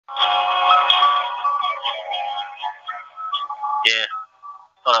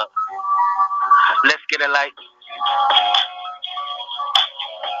Hold up. Let's get it like,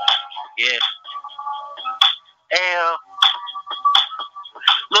 yeah. L.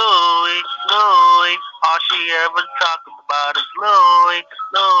 Louis, Louis, all she ever talk about is Louis,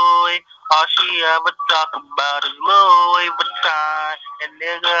 Louis. All she ever talk about is Louis Vuitton. And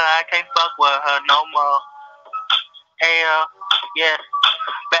nigga, I can't fuck with her no more. Hell, yeah.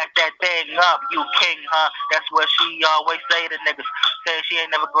 Back that thing up, you king, huh? That's what she always say to niggas. Say she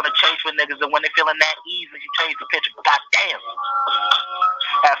ain't never gonna change for niggas, and when they feeling that easy, she change the picture. Goddamn.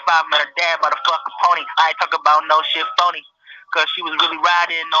 At 5 minute dad, motherfucking pony. I ain't talking about no shit phony. Cause she was really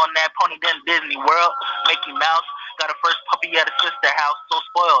riding on that pony, then Disney World, Mickey Mouse. Got her first puppy at her sister house, so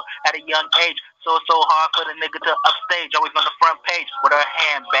spoiled at a young age. So it's so hard for the nigga to upstage, always on the front page with her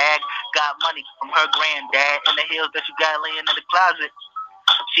handbag. Got money from her granddad and the heels that she got laying in the closet.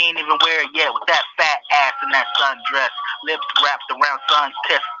 She ain't even wear it yet with that fat ass and that sundress. Lips wrapped around sun's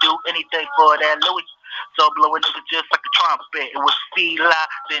kiss. Do anything for that Louis. So blowing niggas just like a trumpet. It was Fila,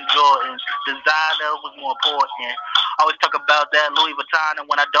 then Jordans. Designer was more important. Always talk about that Louis Vuitton, and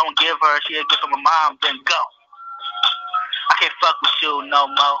when I don't give her, she'll give from my mom, then go. I can't fuck with you no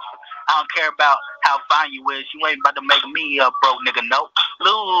more. I don't care about how fine you is. You ain't about to make me a broke nigga, no.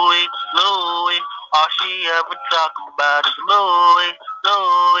 Louis, Louis, all she ever talk about is Louis,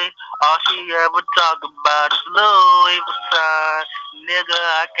 Louis. All she ever talk about is Louis Vuitton. Nigga,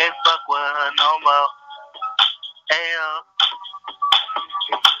 I can't fuck with her no more. Hell.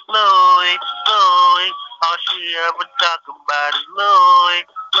 Louis, Louis, all she ever talk about is Louis,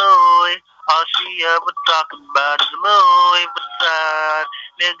 Louis. All she ever talk about is Louis Vuitton.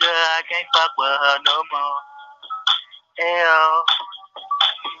 Nigga, I can't fuck with her no more. Hell,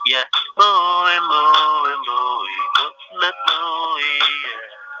 yeah. Louis, Louis, Louis, look, Louis,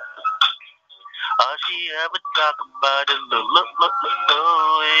 yeah. All she ever talk about is look, Louis, look,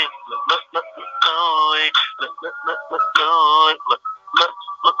 Louis, look, Louis,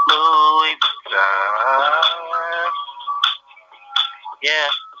 look, Louis Vuitton. Yeah,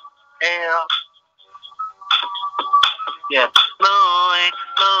 hell. Yeah, Louis,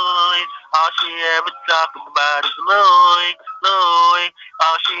 Louis, all she ever talk about is Louis, Louis.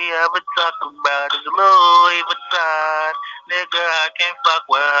 All she ever talk about is Louis Vuitton. Nigga, I can't fuck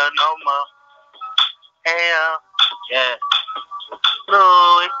with her no more. Hell, yeah.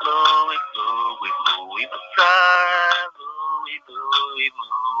 Louis, Louis, Louis, Louis Vuitton. Louis, Louis,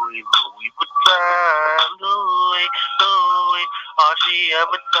 Louis, Louis Vuitton. Louis, Louis. All she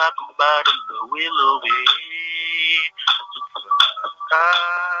ever talk about is Louis, Louis.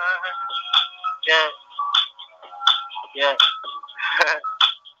 Yeah, yeah.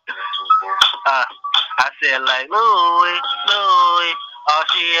 I said like Louis, Louis. All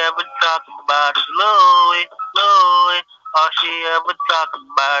she ever talk about is Louis, Louis. All she ever talk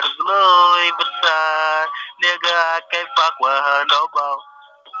about is Louis Vuitton. Nigga, I can't fuck with her no more.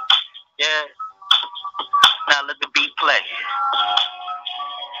 Yeah. Now let the beat play.